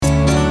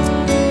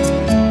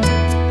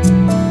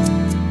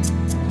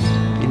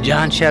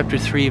John chapter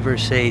 3,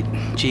 verse 8,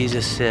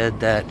 Jesus said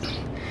that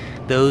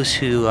those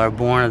who are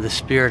born of the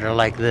Spirit are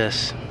like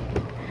this.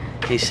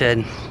 He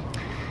said,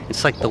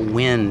 it's like the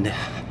wind.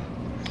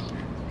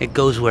 It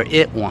goes where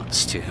it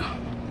wants to.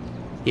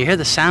 You hear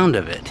the sound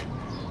of it,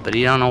 but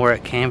you don't know where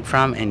it came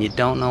from, and you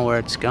don't know where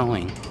it's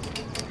going.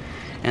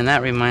 And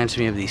that reminds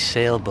me of these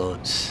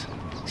sailboats.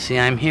 See,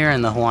 I'm here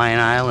in the Hawaiian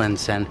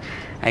Islands, and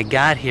I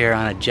got here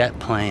on a jet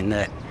plane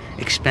that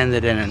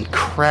expended an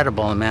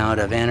incredible amount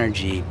of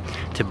energy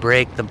to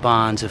break the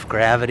bonds of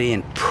gravity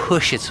and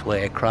push its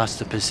way across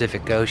the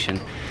Pacific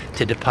Ocean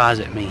to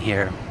deposit me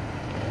here.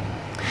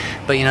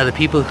 But you know, the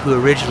people who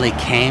originally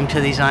came to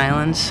these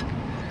islands,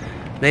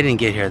 they didn't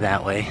get here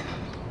that way.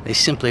 They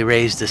simply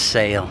raised a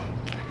sail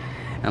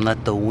and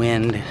let the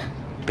wind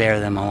bear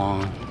them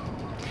along.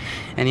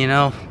 And you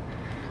know,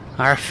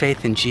 our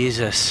faith in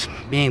Jesus,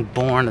 being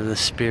born of the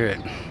Spirit,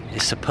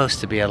 is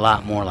supposed to be a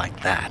lot more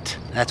like that.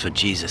 That's what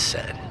Jesus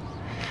said.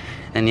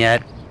 And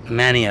yet,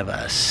 many of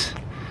us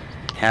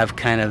have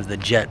kind of the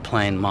jet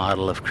plane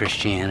model of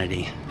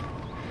Christianity.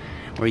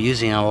 We're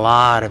using a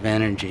lot of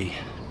energy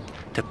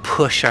to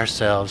push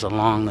ourselves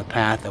along the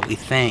path that we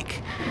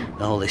think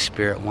the Holy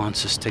Spirit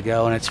wants us to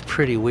go, and it's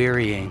pretty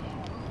wearying.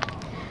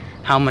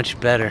 How much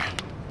better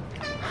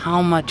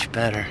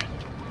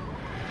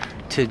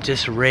to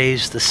just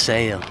raise the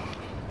sail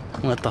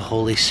and let the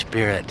Holy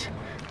Spirit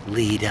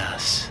lead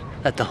us.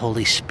 Let the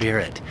Holy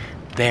Spirit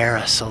bear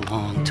us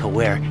along to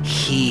where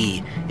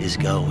He is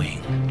going.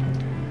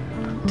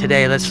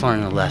 Today, let's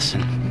learn a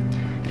lesson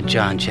in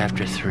John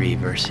chapter 3,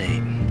 verse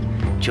 8.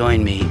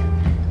 Join me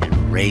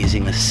in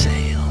raising a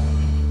sail.